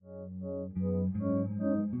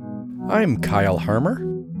I'm Kyle Harmer.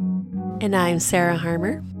 And I'm Sarah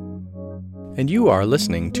Harmer. And you are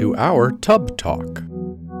listening to our Tub Talk,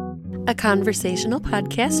 a conversational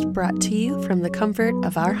podcast brought to you from the comfort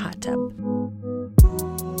of our hot tub.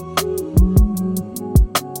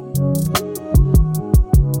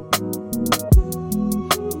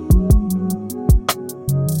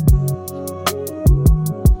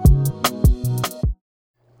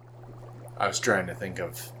 I was trying to think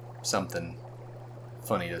of something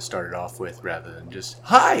funny to start it off with rather than just,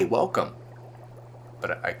 hi, welcome.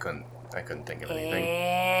 But I couldn't think of anything.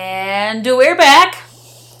 And we're back.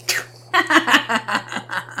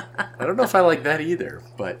 I don't know if I like that either,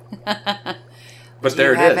 but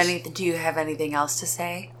there it is. Do you have anything else to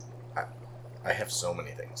say? I have so many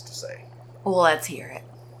things to say. Well, let's hear it.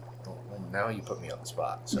 Well, now you put me on the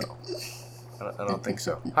spot, so I don't think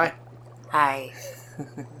so. Hi. Hi.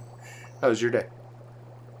 How was your day?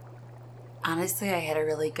 Honestly, I had a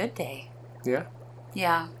really good day. Yeah?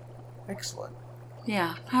 Yeah. Excellent.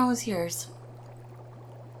 Yeah. How was yours?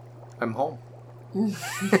 I'm home.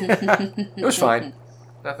 It was fine.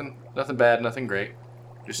 Nothing bad, nothing great.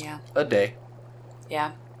 Just a day.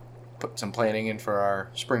 Yeah. Put some planning in for our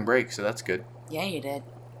spring break, so that's good. Yeah, you did.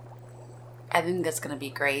 I think that's going to be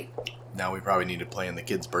great. Now we probably need to plan the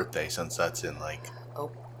kid's birthday since that's in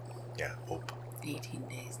 18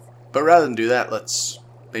 days. But rather than do that, let's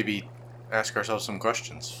maybe ask ourselves some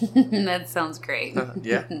questions. That sounds great.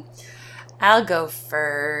 Yeah. I'll go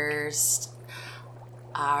first.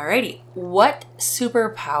 Alrighty. What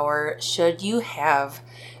superpower should you have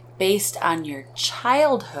based on your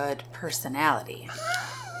childhood personality?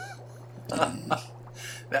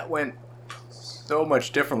 That went so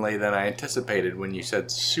much differently than I anticipated when you said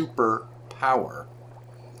superpower.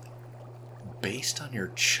 Based on your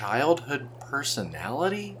childhood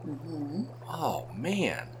personality? Mm-hmm. Oh,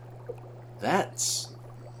 man. That's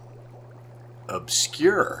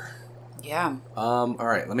obscure. Yeah. All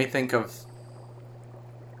right, let me think of...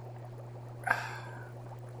 All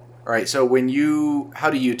right, so how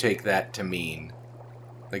do you take that to mean?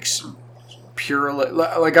 Like, pure,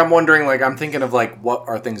 like, I'm wondering, like, I'm thinking of, like, what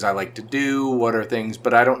are things I like to do, what are things,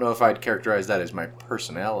 but I don't know if I'd characterize that as my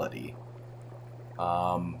personality.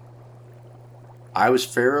 I was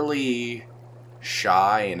fairly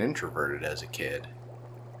shy and introverted as a kid.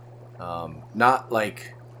 Not,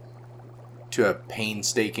 like, to a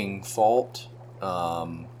painstaking fault,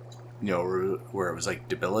 where it was, like,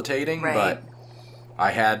 debilitating, right. But I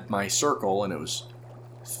had my circle, and it was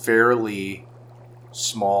fairly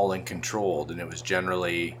small and controlled, and it was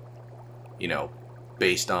generally,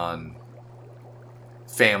 based on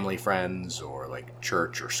family friends or, like,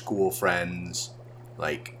 church or school friends,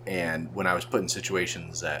 and when I was put in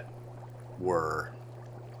situations that were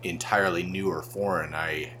entirely new or foreign,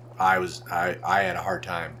 I had a hard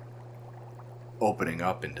time opening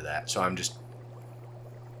up into that. So I'm just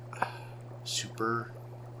super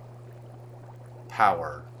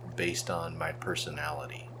power based on my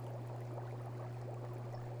personality.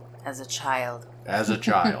 As a child.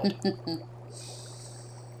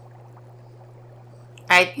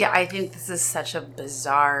 I think this is such a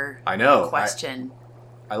bizarre question.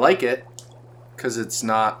 I like it because it's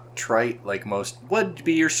not trite like most. What'd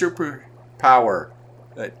be your superpower?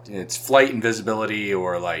 It's flight, invisibility,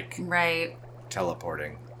 or like right.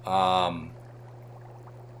 teleporting. I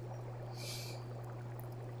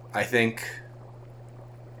think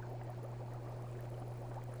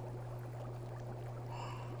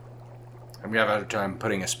I'm gonna have a hard time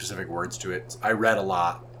putting a specific words to it. I read a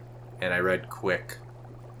lot, and I read quick.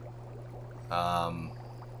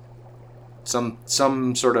 Some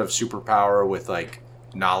sort of superpower with like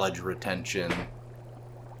knowledge retention.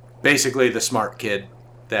 Basically, the smart kid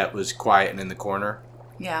that was quiet and in the corner.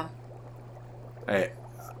 Yeah.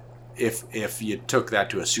 If you took that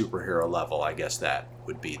to a superhero level, I guess that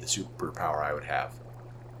would be the superpower I would have.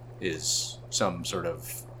 Is some sort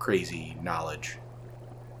of crazy knowledge.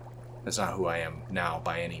 That's not who I am now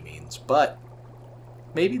by any means, but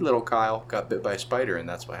maybe little Kyle got bit by a spider and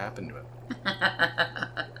that's what happened to him.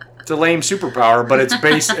 It's a lame superpower, but it's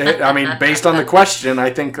based on the question,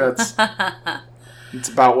 I think it's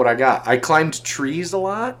about what I got. I climbed trees a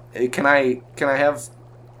lot. Can I have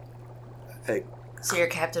So you're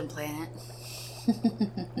Captain Planet.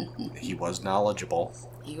 He was knowledgeable.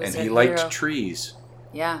 He hero. liked trees.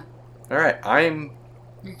 Yeah. All right,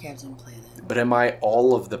 You're Captain Planet. But am I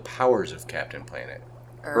all of the powers of Captain Planet?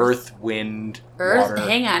 Earth, wind, water.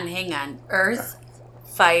 Hang on. Earth,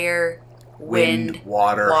 fire, wind,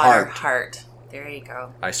 water, heart. There you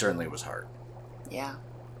go. I certainly was heart. Yeah.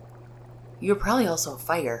 You're probably also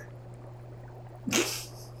fire.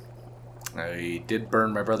 I did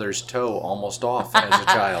burn my brother's toe almost off as a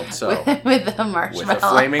child, so with a marshmallow, with a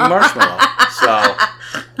flaming marshmallow. So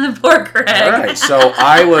poor Greg. All right, so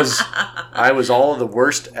I was all of the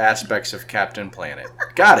worst aspects of Captain Planet.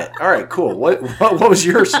 Got it. All right, cool. What was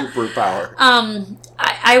your superpower?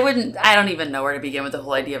 I don't even know where to begin with the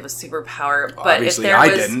whole idea of a superpower. But obviously, if there I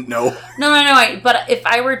was, didn't know. No. But if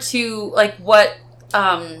I were to what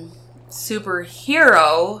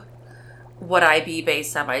superhero would I be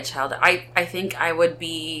based on my childhood? I think I would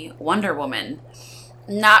be Wonder Woman.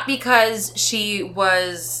 Not because she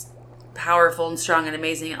was powerful and strong and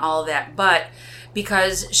amazing and all of that, but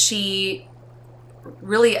because she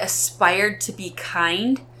really aspired to be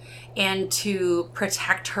kind and to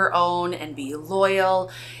protect her own and be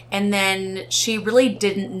loyal. And then she really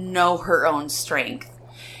didn't know her own strength.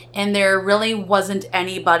 And there really wasn't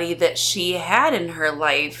anybody that she had in her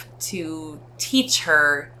life to teach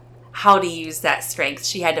her how to use that strength.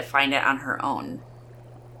 She had to find it on her own.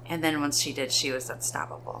 And then once she did, she was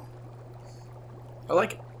unstoppable. I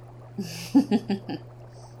like it.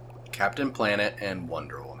 Captain Planet and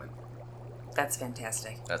Wonder Woman. That's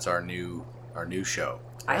fantastic. That's our new show.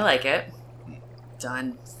 I like it.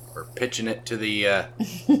 Done. We're pitching it to the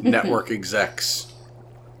network execs.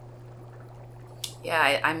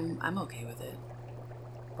 Yeah, I'm okay with it.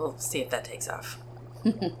 We'll see if that takes off.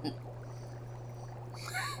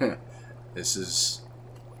 This is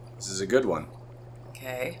a good one.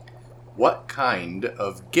 Okay. What kind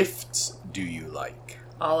of gifts do you like?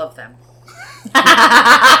 All of them.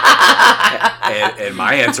 and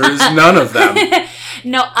my answer is none of them.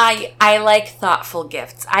 No, I like thoughtful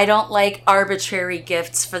gifts. I don't like arbitrary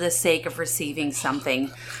gifts for the sake of receiving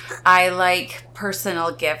something. I like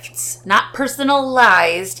personal gifts. Not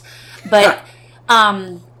personalized, but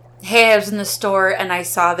hey, I was in the store and I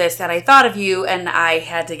saw this and I thought of you and I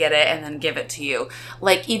had to get it and then give it to you.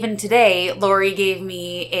 Like even today, Lori gave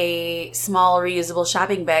me a small reusable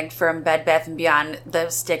shopping bag from Bed Bath & Beyond.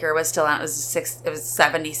 The sticker was still on. It was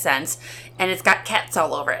 70 cents and it's got cats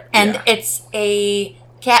all over it. And it's a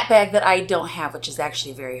cat bag that I don't have, which is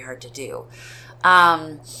actually very hard to do.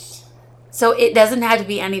 So it doesn't have to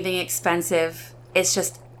be anything expensive. It's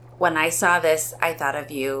just when I saw this, I thought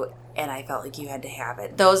of you. And I felt like you had to have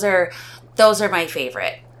it. Those are my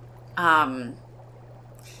favorite. And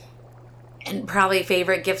probably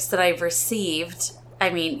favorite gifts that I've received.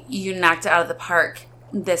 I mean, you knocked it out of the park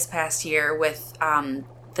this past year with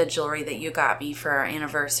the jewelry that you got me for our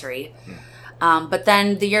anniversary. But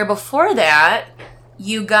then the year before that,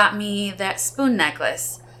 you got me that spoon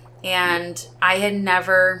necklace. And I had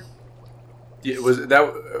never...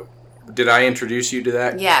 Did I introduce you to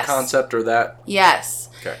that concept or that? Yes.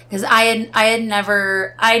 Okay. Because I'd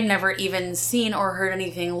never even seen or heard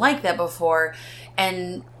anything like that before,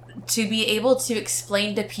 and to be able to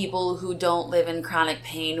explain to people who don't live in chronic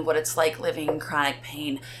pain what it's like living in chronic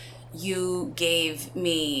pain, you gave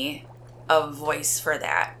me a voice for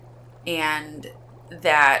that, and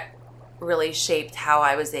that really shaped how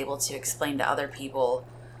I was able to explain to other people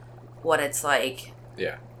what it's like.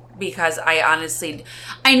 Yeah. Because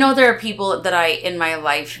I know there are people that in my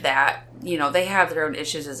life that, they have their own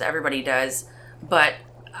issues as everybody does, but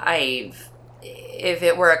if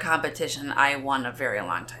it were a competition, I won a very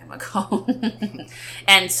long time ago.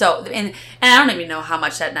 and I don't even know how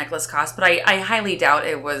much that necklace cost, but I highly doubt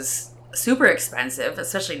it was super expensive,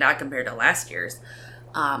 especially not compared to last year's.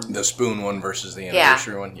 The spoon one versus the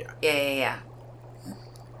anniversary one? Yeah. Yeah.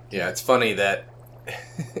 Yeah, it's funny that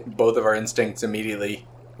both of our instincts immediately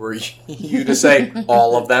were you to say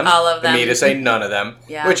all of them, and me to say none of them,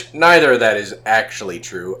 which neither of that is actually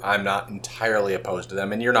true. I'm not entirely opposed to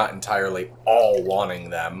them, and you're not entirely all wanting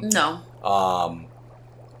them. No.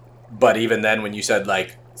 But even then, when you said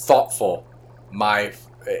like thoughtful, who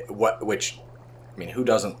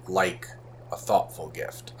doesn't like a thoughtful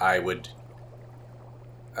gift? I would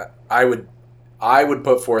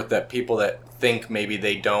put forth that people that think maybe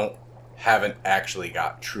they haven't actually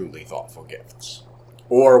got truly thoughtful gifts.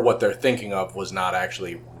 Or what they're thinking of was not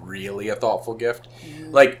actually really a thoughtful gift.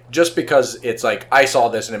 Mm-hmm. Like, just because it's like, I saw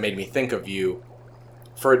this and it made me think of you,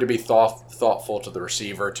 for it to be thoughtful to the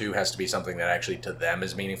receiver, too, has to be something that actually to them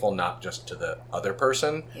is meaningful, not just to the other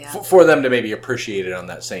person. Yeah. For them to maybe appreciate it on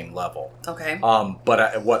that same level. Okay.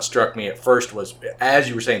 But what struck me at first was, as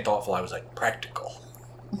you were saying thoughtful, I was like, practical.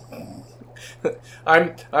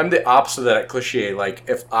 I'm the opposite of that cliche. Like,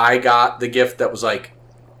 if I got the gift that was like,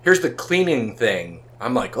 here's the cleaning thing,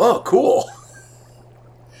 I'm like, oh, cool.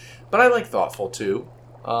 But I like thoughtful, too.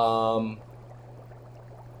 How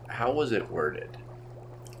was it worded?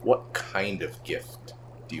 What kind of gift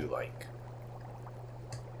do you like?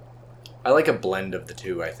 I like a blend of the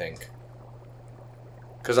two, I think.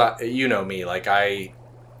 because you know me, like I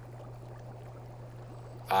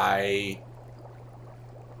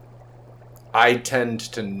tend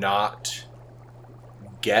to not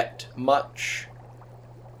get much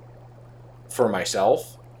for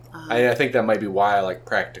myself. I think that might be why I like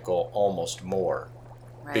practical almost more.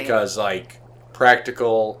 Right. Because, like,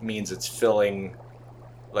 practical means it's filling,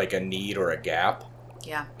 like, a need or a gap.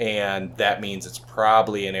 Yeah. And that means it's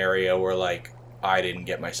probably an area where, like, I didn't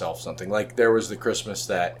get myself something. Like, there was the Christmas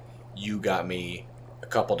that you got me a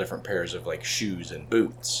couple different pairs of, like, shoes and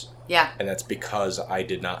boots. Yeah. And that's because I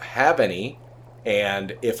did not have any.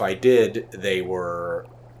 And if I did, they were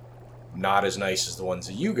not as nice as the ones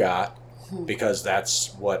that you got, because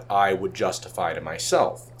that's what I would justify to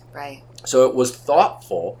myself. Right. So it was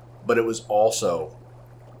thoughtful, but it was also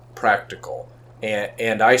practical.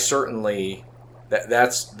 And I certainly,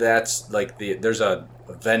 that's like there's a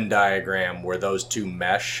Venn diagram where those two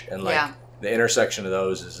mesh, and like the intersection of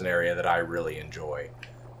those is an area that I really enjoy.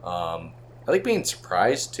 I like being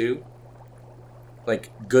surprised too.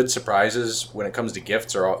 Like, good surprises when it comes to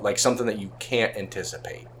gifts are like something that you can't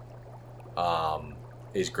anticipate.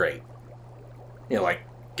 Is great. You know, like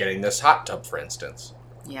getting this hot tub, for instance.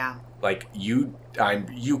 Yeah. Like you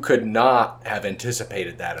could not have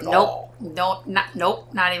anticipated that at all. Nope,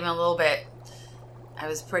 not even a little bit. I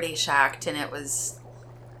was pretty shocked, and it was,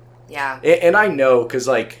 yeah. And I know, because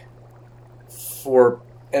like, for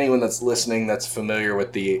anyone that's listening that's familiar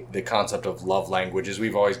with the concept of love languages,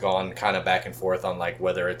 we've always gone kind of back and forth on like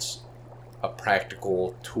whether it's a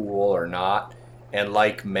practical tool or not. And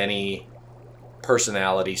like many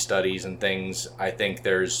personality studies and things, I think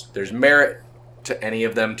there's merit to any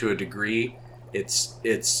of them to a degree.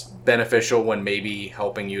 It's beneficial when maybe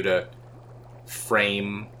helping you to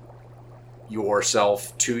frame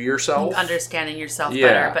yourself to yourself, understanding yourself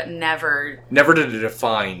better, but never to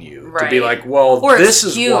define you, right. To be like, well, or this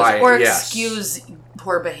excuse, is why, or excuse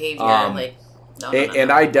poor behavior. Like, no.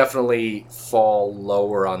 And I definitely fall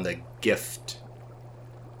lower on the gift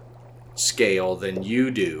scale than you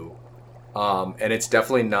do. And it's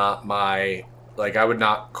definitely not my, like, I would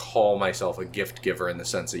not call myself a gift giver in the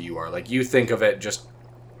sense that you are. Like, you think of it just,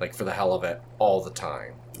 like, for the hell of it all the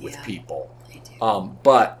time with people. I do.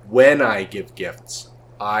 But when I give gifts,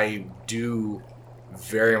 I do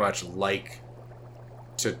very much like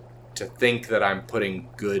to think that I'm putting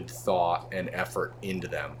good thought and effort into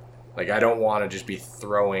them. Like, I don't want to just be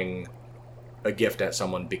throwing a gift at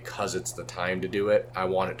someone because it's the time to do it. I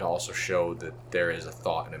want it to also show that there is a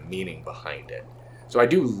thought and a meaning behind it. So I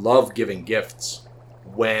do love giving gifts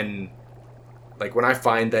when I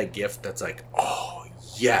find that gift that's like, oh,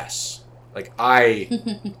 yes. Like,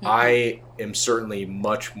 I am certainly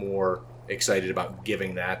much more excited about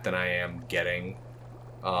giving that than I am getting.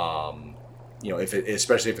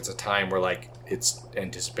 Especially if it's a time where, like, it's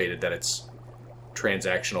anticipated that it's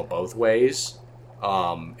transactional both ways.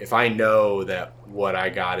 If I know that what I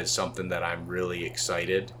got is something that I'm really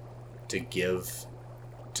excited to give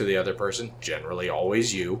to the other person, generally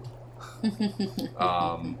always you.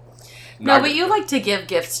 But you like to give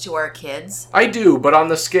gifts to our kids. I do, but on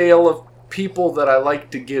the scale of people that I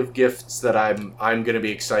like to give gifts that I'm going to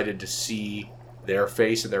be excited to see their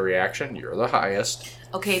face and their reaction, you're the highest.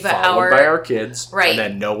 Okay, but followed by our kids, right, and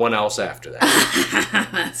then no one else after that.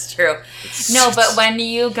 That's true. But when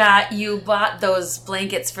you bought those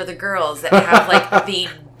blankets for the girls that have like the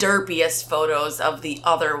derpiest photos of the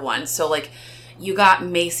other one. So like, you got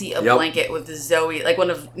Macy a blanket with Zoe, like one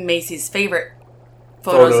of Macy's favorite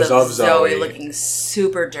photos of Zoe looking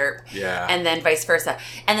super derp. Yeah. And then vice versa.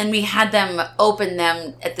 And then we had them open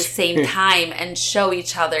them at the same time and show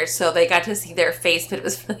each other, so they got to see their face, but it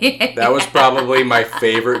was really that was probably my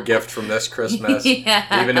favorite gift from this Christmas.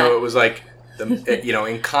 Yeah. Even though it was like,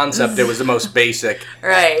 in concept, it was the most basic.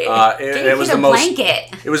 Right. It was the most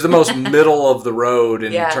blanket. It was the most middle of the road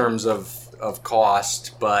in terms of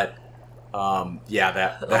cost, but oh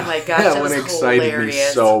my gosh, that was excited hilarious. Me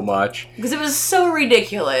so much because it was so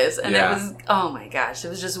ridiculous, and it was, oh my gosh, it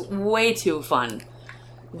was just way too fun,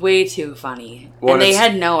 way too funny. Well, and they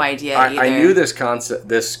had no idea either. I knew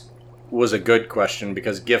this was a good question,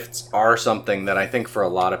 because gifts are something that I think for a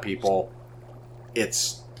lot of people,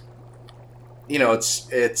 it's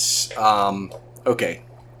okay,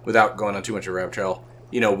 without going on too much of a rabbit trail,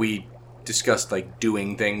 we discussed like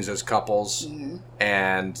doing things as couples,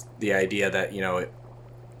 and the idea that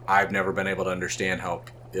I've never been able to understand how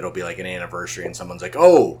it'll be like an anniversary and someone's like,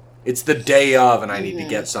 oh, it's the day of and I need to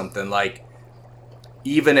get something. Like,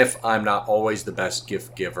 even if I'm not always the best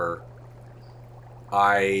gift giver,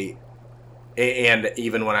 and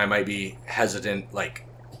even when I might be hesitant, like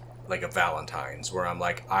like a Valentine's, where I'm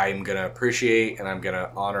like, I'm going to appreciate and I'm going to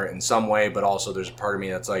honor it in some way, but also there's a part of me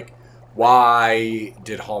that's like, why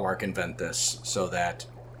did Hallmark invent this so that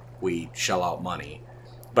we shell out money?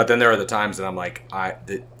 But then there are the times that I'm like,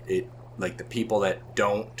 the people that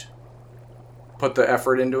don't put the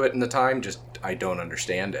effort into it and the time, just, I don't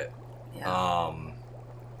understand it. Yeah.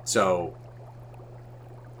 So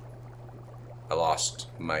I lost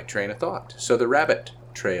my train of thought. So the rabbit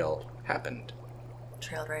trail happened.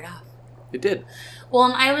 Trailed right off. It did. Well,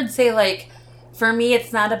 and I would say, like, for me,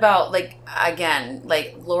 it's not about, like, again,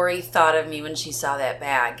 like, Lori thought of me when she saw that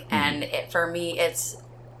bag. Mm-hmm. And for me, it's,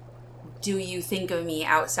 do you think of me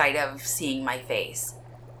outside of seeing my face?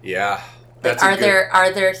 Yeah. Like, are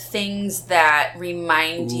there things that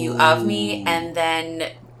remind you of me and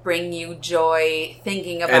then bring you joy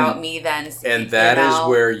thinking about me then? And that is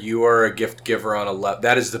where you are a gift giver on a level.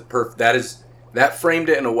 That is that framed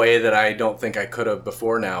it in a way that I don't think I could have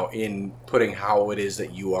before now in putting how it is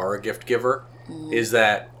that you are a gift giver. Mm-hmm. Is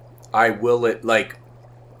that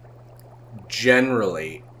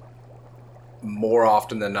generally, more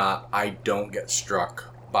often than not, I don't get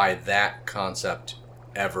struck by that concept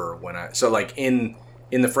ever in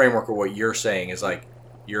the framework of what you're saying is like,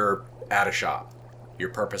 you're at a shop. Your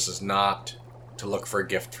purpose is not to look for a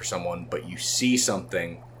gift for someone, but you see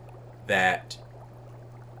something that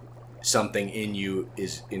something in you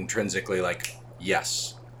is intrinsically like,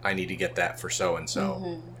 yes, I need to get that for so-and-so.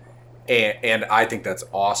 Mm-hmm. And I think that's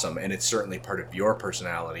awesome. And it's certainly part of your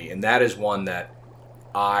personality. And that is one that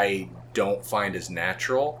I don't find as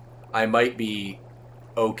natural. I might be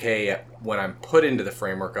okay when I'm put into the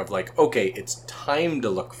framework of like, okay, it's time to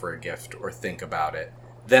look for a gift or think about it.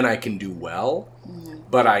 Then I can do well. Mm-hmm.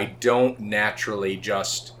 But I don't naturally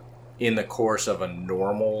just in the course of a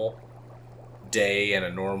normal day and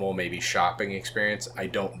a normal maybe shopping experience, I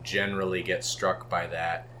don't generally get struck by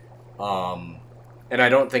that. And I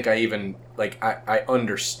don't think I even, like, I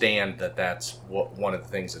understand that that's one of the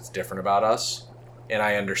things that's different about us. And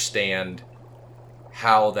I understand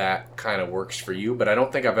how that kind of works for you, but I don't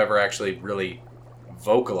think I've ever actually really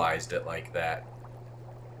vocalized it like that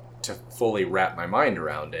to fully wrap my mind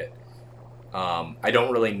around it. I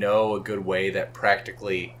don't really know a good way that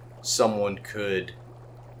practically someone could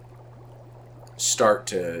start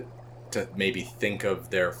to maybe think of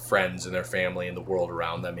their friends and their family and the world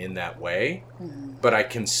around them in that way. Mm-hmm. But I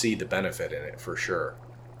can see the benefit in it for sure.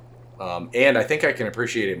 And I think I can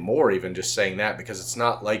appreciate it more even just saying that, because it's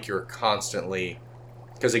not like you're constantly,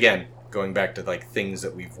 because again, going back to like things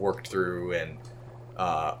that we've worked through and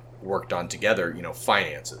worked on together,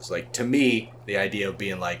 finances. Like to me, the idea of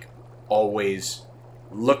being like always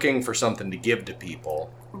looking for something to give to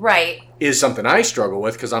people, right, is something I struggle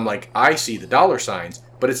with, because I'm like, I see the dollar signs,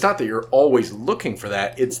 but it's not that you're always looking for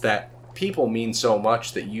that. It's that people mean so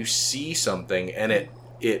much that you see something and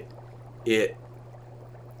it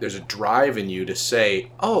there's a drive in you to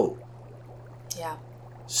say, oh, yeah,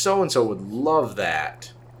 so-and-so would love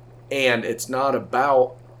that. And it's not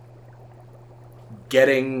about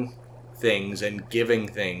getting things and giving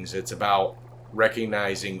things. It's about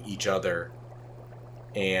recognizing each other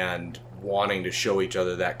and wanting to show each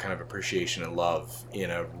other that kind of appreciation and love in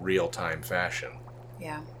a real-time fashion.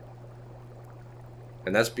 Yeah.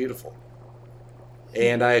 And that's beautiful.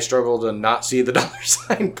 And I struggle to not see the dollar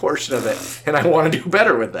sign portion of it, and I want to do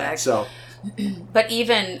better with that. So, but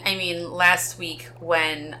even, last week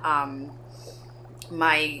when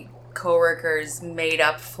my coworkers made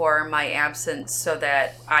up for my absence so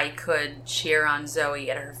that I could cheer on Zoe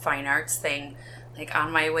at her fine arts thing, like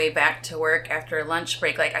on my way back to work after lunch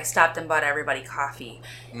break, like I stopped and bought everybody coffee.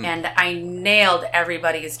 And I nailed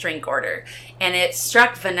everybody's drink order. And it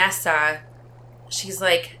struck Vanessa. She's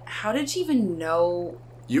like, how did you even know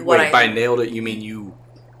by nailed it, you mean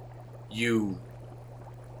you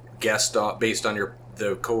guessed based on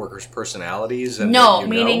the coworkers' personalities? And no,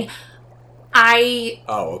 meaning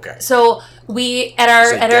Oh, okay. So we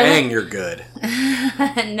dang, you're good.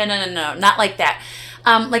 No, not like that.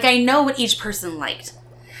 Like I know what each person liked,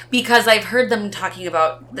 because I've heard them talking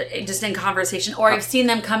about just in conversation, or I've seen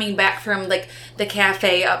them coming back from like the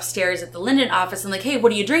cafe upstairs at the Linden office and like, hey,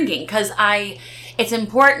 what are you drinking? Because it's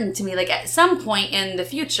important to me, like at some point in the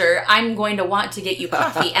future, I'm going to want to get you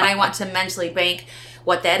coffee and I want to mentally bank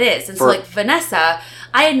what that is. And so like Vanessa,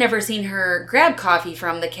 I had never seen her grab coffee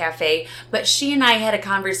from the cafe, but she and I had a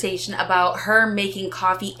conversation about her making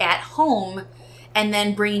coffee at home and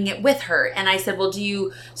then bringing it with her. And I said, well,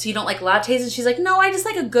 you don't like lattes? And she's like, no, I just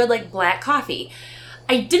like a good like black coffee.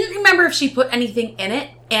 I didn't remember if she put anything in it,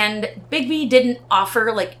 and Big B didn't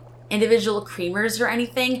offer like individual creamers or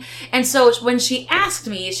anything. And so when she asked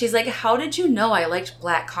me, she's like, how did you know I liked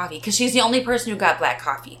black coffee? Because she's the only person who got black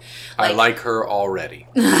coffee. I like her already.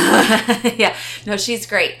 Yeah. No, she's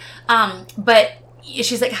great. But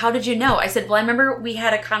she's like, how did you know? I said, well, I remember we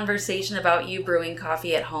had a conversation about you brewing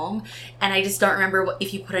coffee at home, and I just don't remember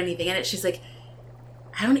if you put anything in it. She's like,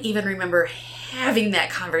 I don't even remember having that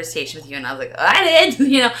conversation with you. And I was like, I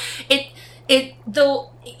did.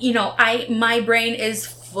 My brain is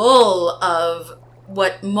full of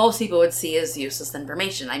what most people would see as useless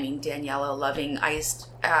information. I mean, Daniela loving iced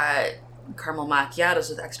caramel macchiatos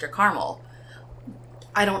with extra caramel.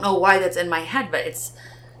 I don't know why that's in my head, but it's,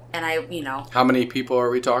 and How many people are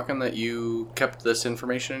we talking that you kept this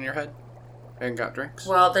information in your head and got drinks?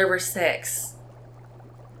 Well, there were 6.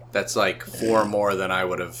 That's like 4 more than I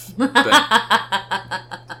would have been.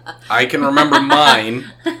 I can remember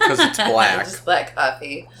mine because it's black. Just black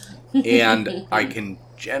coffee. And I can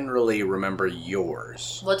generally remember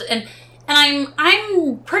yours. Well, and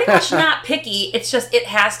I'm pretty much not picky. It's just it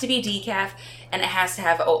has to be decaf and it has to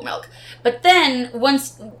have oat milk. But then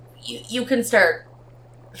once you can start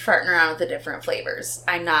farting around with the different flavors.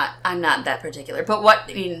 I'm not that particular. But what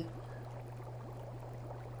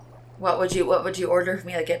would you order for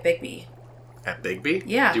me like at Bigby? At Bigby?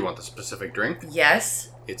 Yeah. Do you want the specific drink?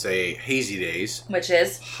 Yes. It's a Hazy Days. Which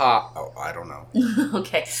is? Hot. Oh, I don't know.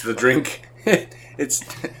 Okay. It's the drink. It's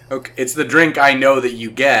the drink I know that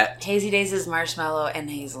you get. Hazy Days is marshmallow and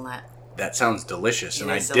hazelnut. That sounds delicious, It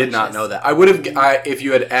and I is did not delicious. know that. I would have, if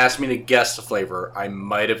you had asked me to guess the flavor, I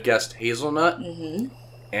might have guessed hazelnut,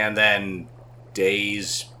 and then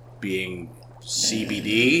Days being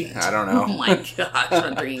CBD. I don't know. Oh my gosh,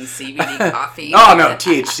 I'm drinking CBD coffee. Oh no,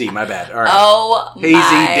 THC. My bad. All right. Oh Hazy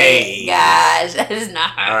my Days. gosh, that is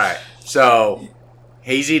not. All right. So,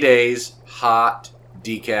 Hazy Days, hot,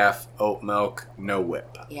 decaf, oat milk, no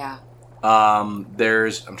whip. Yeah. I'm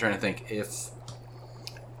trying to think if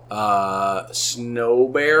Snow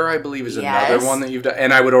Bear, I believe, is another one that you've done,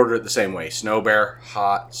 and I would order it the same way. Snow Bear,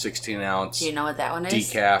 hot, 16 ounce. Do you know what that one is?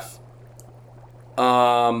 Decaf.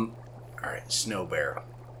 All right, Snow Bear.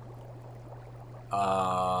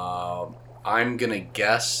 I'm gonna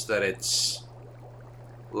guess that it's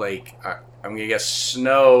like I'm gonna guess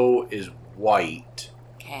snow is white.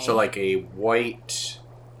 Okay. So like a white.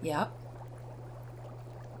 Yep.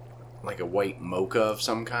 Like a white mocha of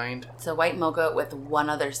some kind. It's a white mocha with one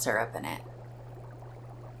other syrup in it.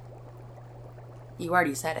 You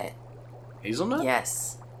already said it. Hazelnut?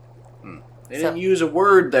 Yes. They didn't use a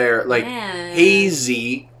word there. Like Yeah.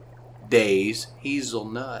 Hazy Days,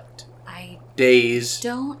 hazelnut. I Days,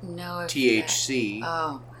 don't know if THC.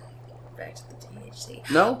 Oh, back to the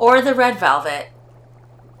THC. No? Or the red velvet.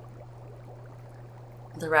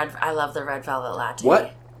 I love the red velvet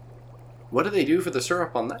latte. What do they do for the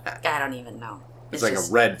syrup on that? I don't even know. It's like a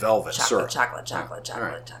red velvet syrup. Chocolate.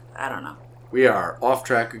 Right. I don't know. We are off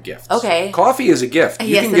track of gifts. Okay. Coffee is a gift.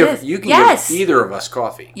 Yes, can it give is. you can Yes. give either of us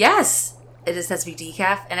coffee. Yes. It just has to be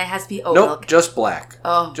decaf and it has to be oat Nope, milk. just black.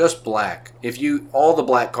 Oh. Just black. All the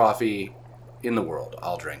black coffee in the world,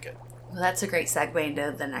 I'll drink it. Well, that's a great segue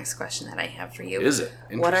into the next question that I have for you. Is it?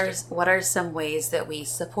 Interesting. What are some ways that we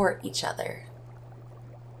support each other?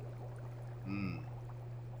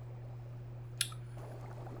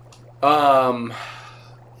 I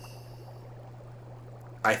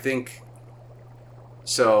think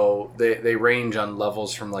so. They range on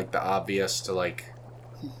levels from like the obvious to like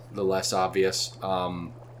the less obvious.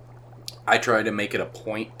 I try to make it a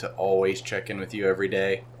point to always check in with you every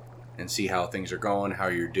day and see how things are going, how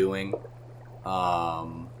you're doing.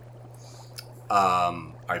 I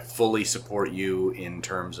fully support you in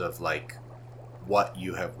terms of like what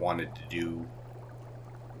you have wanted to do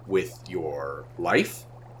with your life.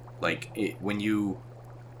 Like when you,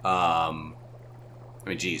 I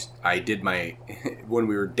did my, when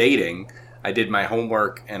we were dating, I did my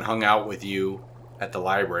homework and hung out with you at the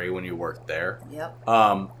library when you worked there. Yep.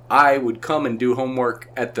 I would come and do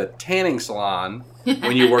homework at the tanning salon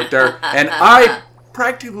when you worked there, and I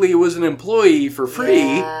practically was an employee for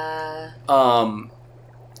free. Yeah.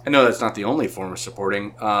 I know that's not the only form of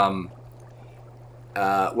supporting. When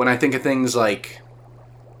I think of things like,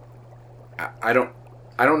 I don't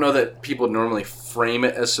know that people normally frame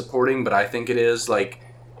it as supporting, but I think it is. Like,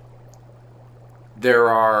 there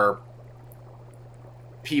are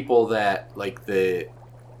people that like the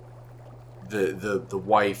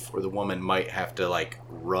wife or the woman might have to like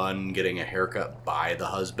run getting a haircut by the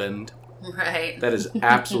husband. Right. That has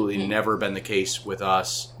absolutely never been the case with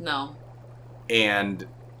us. No. And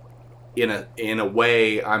in a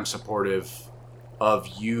way, I'm supportive of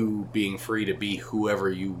you being free to be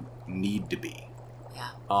whoever you need to be. Yeah.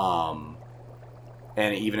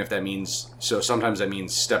 And even if that means, so sometimes that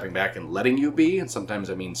means stepping back and letting you be, and sometimes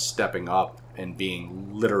that means stepping up and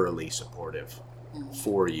being literally supportive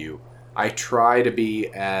for you. I try to be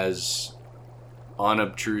as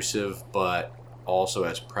unobtrusive, but also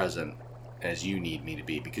as present as you need me to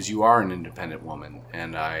be, because you are an independent woman,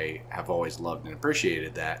 and I have always loved and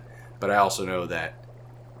appreciated that. But I also know that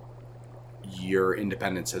your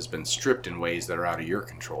independence has been stripped in ways that are out of your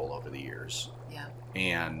control over the years. Yeah.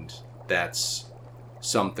 And that's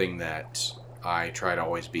something that I try to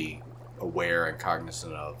always be aware and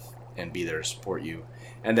cognizant of and be there to support you.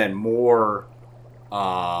 And then more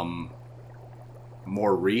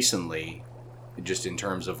recently, just in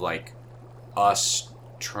terms of like us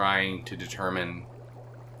trying to determine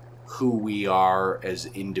who we are as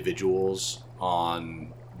individuals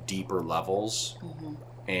on deeper levels,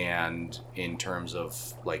 and in terms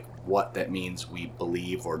of like what that means we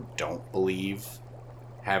believe or don't believe,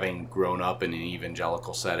 having grown up in an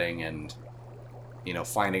evangelical setting and, you know,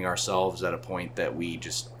 finding ourselves at a point that we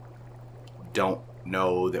just don't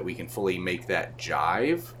know that we can fully make that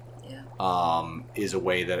jive, is a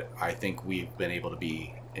way that I think we've been able to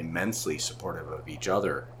be immensely supportive of each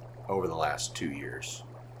other over the last 2 years.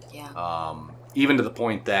 Yeah. Even to the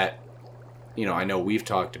point that, you know, I know we've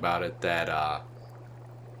talked about it, that,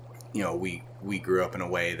 you know, we grew up in a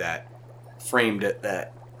way that framed it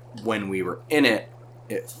that when we were in it,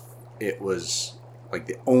 it was like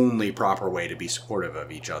the only proper way to be supportive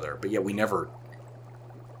of each other, but yet we never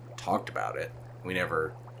talked about it. We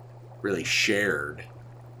never really shared,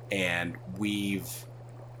 and we've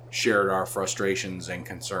shared our frustrations and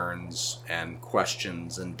concerns and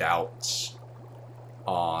questions and doubts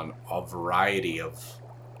on a variety of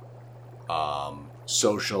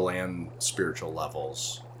social and spiritual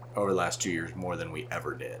levels over the last 2 years, more than we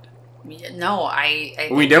ever did. No, I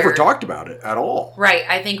we never talked about it at all. Right.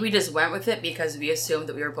 I think we just went with it because we assumed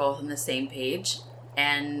that we were both on the same page,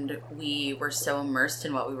 and we were so immersed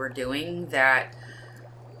in what we were doing that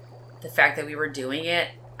the fact that we were doing it,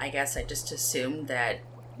 I guess I just assumed that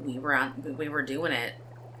we were doing it.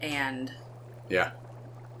 And yeah,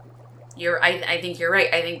 I think you're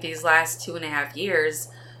right. I think these last 2.5 years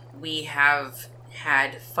we have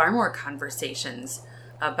had far more conversations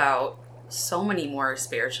about so many more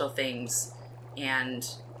spiritual things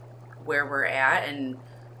and where we're at. And,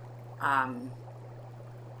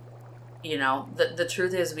 you know, the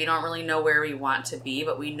truth is we don't really know where we want to be,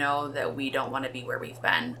 but we know that we don't want to be where we've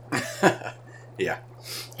been. Yeah.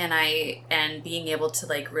 And being able to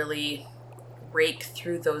like really rake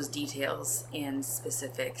through those details and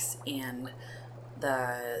specifics and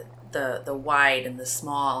the wide and the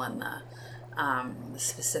small and the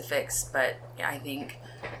specifics. But I think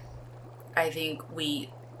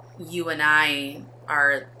you and I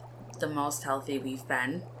are the most healthy we've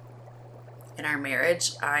been in our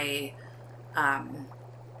marriage.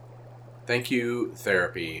 Thank you,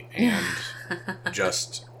 therapy, and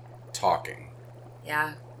just talking.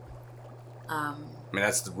 Yeah. I mean,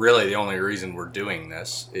 that's really the only reason we're doing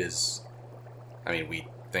this is, I mean, we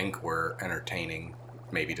think we're entertaining,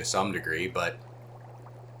 maybe to some degree, but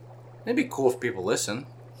it'd be cool if people listen.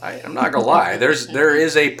 I'm not gonna lie. There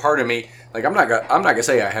is a part of me, like I'm not gonna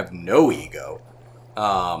say I have no ego,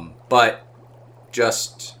 but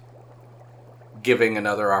just giving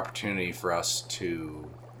another opportunity for us to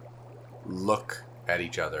look at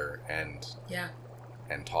each other and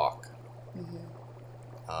talk.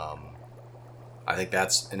 I think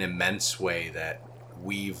that's an immense way that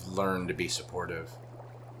we've learned to be supportive.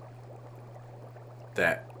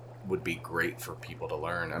 That would be great for people to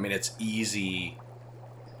learn. I mean, it's easy.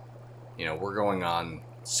 You know, we're going on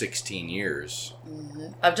 16 years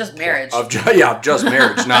of just marriage. Of just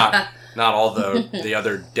marriage, not all the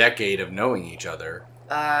other decade of knowing each other.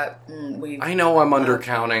 I know I'm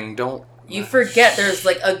undercounting. Don't you forget? There's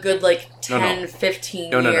like a good 10,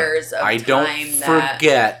 15 years of time. I don't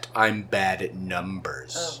forget. I'm bad at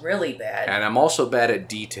numbers. Oh, really bad. And I'm also bad at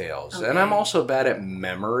details, and I'm also bad at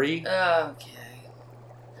memory. Okay.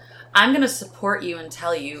 I'm going to support you and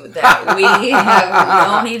tell you that we have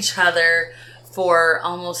known each other for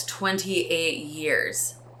almost 28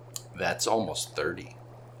 years. That's almost 30.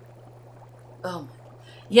 Oh,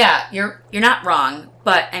 yeah, you're not wrong,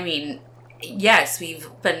 but I mean, yes, we've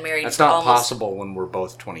been married. That's not possible when we're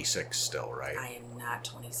both 26 still, right? I am not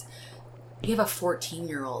 26. You have a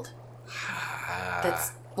 14-year-old.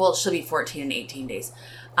 She'll be 14 in 18 days.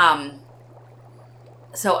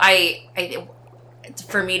 So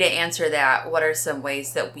for me to answer that, what are some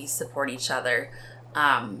ways that we support each other?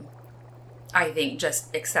 I think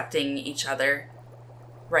just accepting each other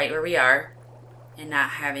right where we are and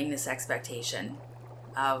not having this expectation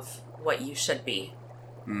of what you should be.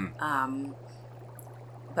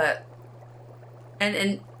 But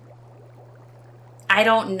and I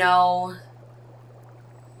don't know.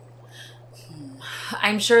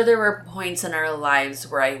 I'm sure there were points in our lives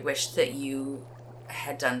where I wished that you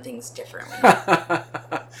had done things differently.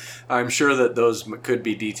 I'm sure that those could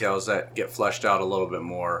be details that get fleshed out a little bit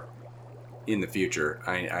more in the future.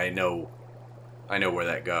 I know where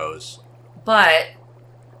that goes. But,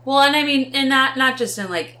 well, and I mean, and not just in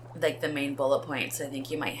like the main bullet points I think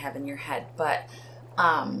you might have in your head, but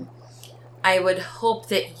I would hope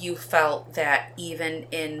that you felt that even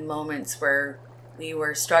in moments where we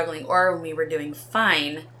were struggling or when we were doing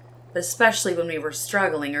fine, but especially when we were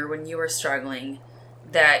struggling or when you were struggling,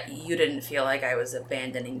 that you didn't feel like I was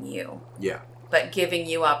abandoning you. Yeah. But giving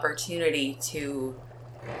you opportunity to,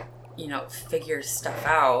 figure stuff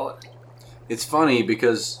out. It's funny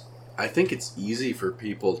because I think it's easy for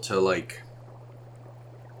people to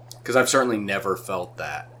because I've certainly never felt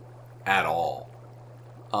that at all.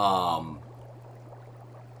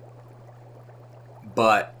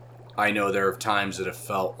 But I know there are times that have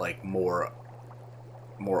felt like more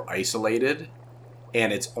isolated,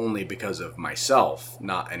 and it's only because of myself,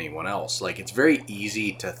 not anyone else. Like, it's very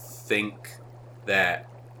easy to think that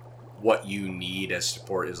what you need as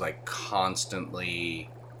support is constantly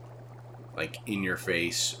in your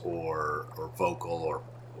face or vocal or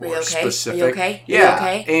okay? specific. Are you okay? Yeah.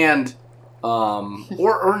 Are you okay? And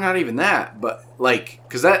or not even that, but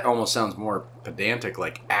because that almost sounds more pedantic,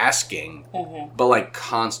 asking, but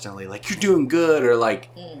constantly, you're doing good, or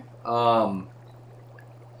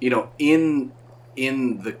in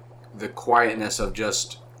the quietness of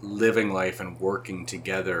just living life and working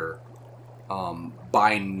together,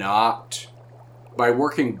 by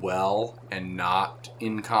working well and not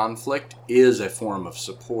in conflict is a form of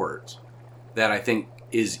support that I think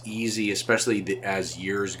is easy, especially as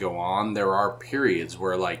years go on. There are periods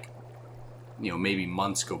where maybe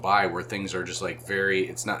months go by where things are just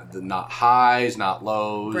it's not highs, not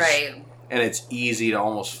lows. Right. And it's easy to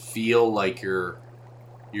almost feel like you're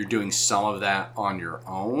doing some of that on your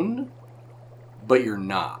own, but you're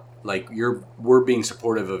not. We're being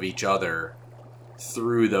supportive of each other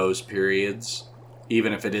through those periods,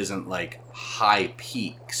 even if it isn't high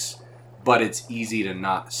peaks, but it's easy to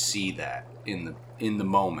not see that in the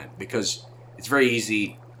moment, because it's very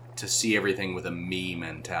easy to see everything with a me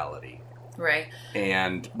mentality. Right.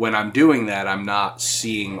 And when I'm doing that, I'm not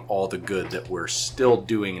seeing all the good that we're still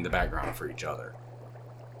doing in the background for each other.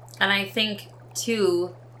 And I think,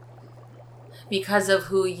 too, because of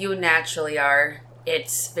who you naturally are,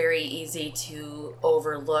 it's very easy to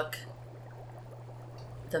overlook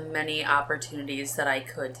the many opportunities that I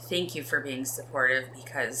could. Thank you for being supportive,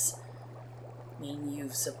 because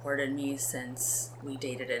you've supported me since we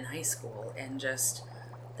dated in high school, and just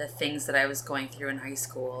the things that I was going through in high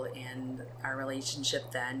school and our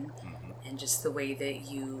relationship then, and just the way that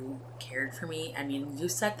you cared for me. You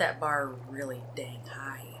set that bar really dang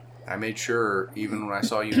high. I made sure, even when I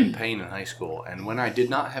saw you in pain in high school, and when I did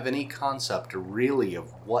not have any concept really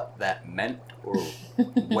of what that meant or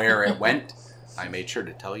where it went, I made sure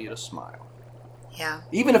to tell you to smile. Yeah.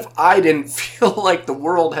 Even if I didn't feel like the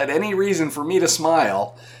world had any reason for me to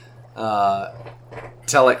smile,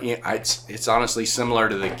 tell it. It's honestly similar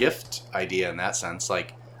to the gift idea in that sense.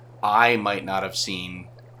 I might not have seen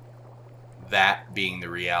that being the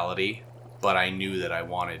reality, but I knew that I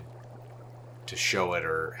wanted to show it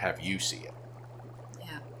or have you see it.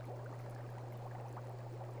 Yeah.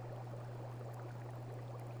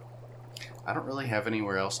 I don't really have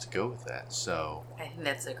anywhere else to go with that, so I think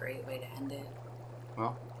that's a great way to end it.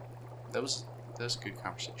 Well, that was a good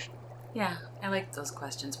conversation. Yeah, I like those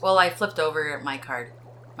questions. Well, I flipped over my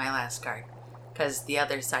last card, because the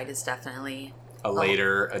other side is definitely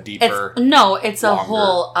a deeper. It's a longer.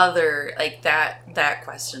 whole other, that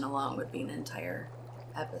question alone would be an entire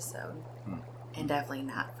episode. And definitely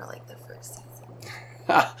not for the first season.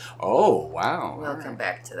 Oh, wow. We'll come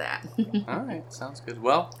back to that. All right, sounds good.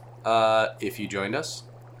 Well, if you joined us,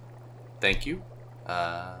 thank you.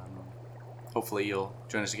 Hopefully you'll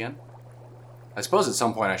join us again. I suppose at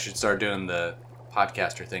some point I should start doing the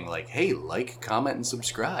podcaster thing, hey, comment, and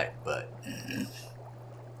subscribe, but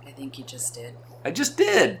I think you just did. I just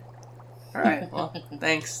did. All right, well,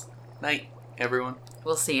 thanks. Night, everyone.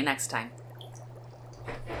 We'll see you next time.